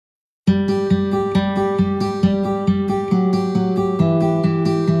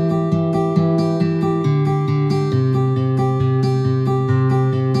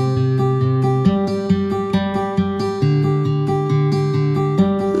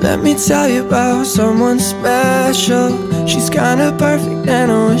Let me tell you about someone special. She's kinda perfect and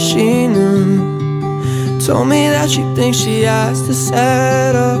I wish she knew. Told me that she thinks she has to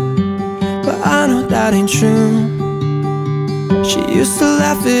settle, but I know that ain't true. She used to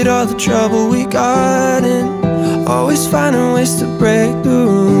laugh at all the trouble we got in, always finding ways to break the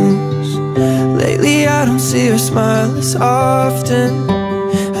rules. Lately I don't see her smile as often.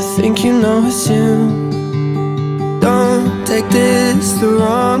 I think you know it's you. Don't take this the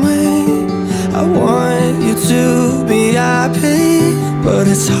wrong way. I want you to be happy, but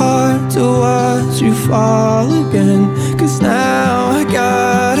it's hard to watch you fall again. 'Cause now I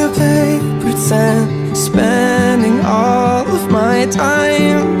gotta play pretend, spending all of my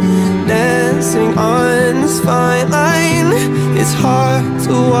time dancing on this fine line. It's hard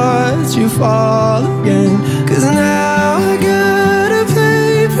to watch you fall again. 'Cause now I gotta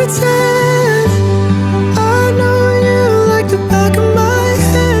play pretend. I know you like the back of my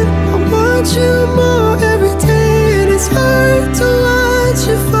head. I want you more every day, and it's hard to watch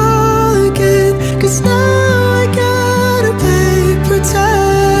you fall again. 'Cause now I gotta play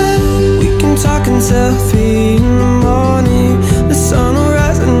pretend. We can talk until 3 in the morning. The sun will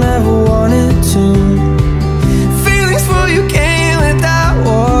rise, I never wanted to. Feelings for you came without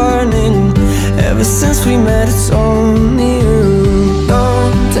warning. Ever since we met, it's only you.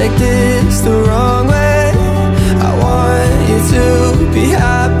 Don't take this the wrong way. I want you to be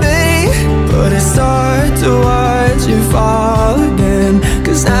happy, but it's hard to watch you fall again.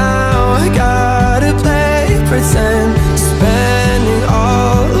 'Cause now I gotta play pretend, spending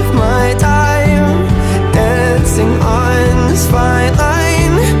all of my time dancing on this fine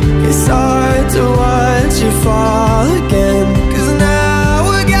line. It's hard to watch you fall again. 'Cause now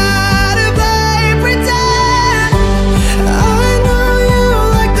I gotta play pretend. I know you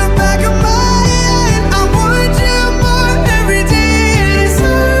like the back of my head. I want you more every day, and it's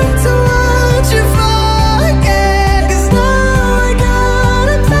hard to watch you fall again. 'Cause now I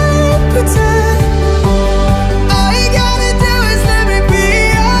gotta play pretend. All you gotta do is let me be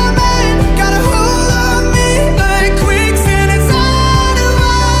your man. Got a hold on me like quicksand. It's hard to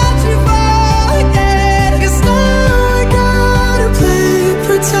watch you fall again. 'Cause now I gotta play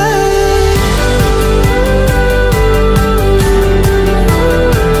pretend.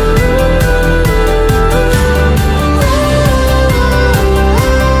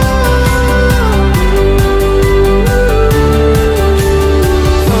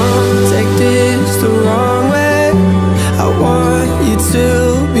 Don't take this the wrong way. I want you to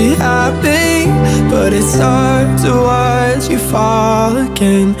be happy, but it's hard to watch you fall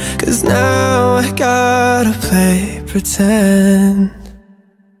again. 'Cause now I gotta play pretend.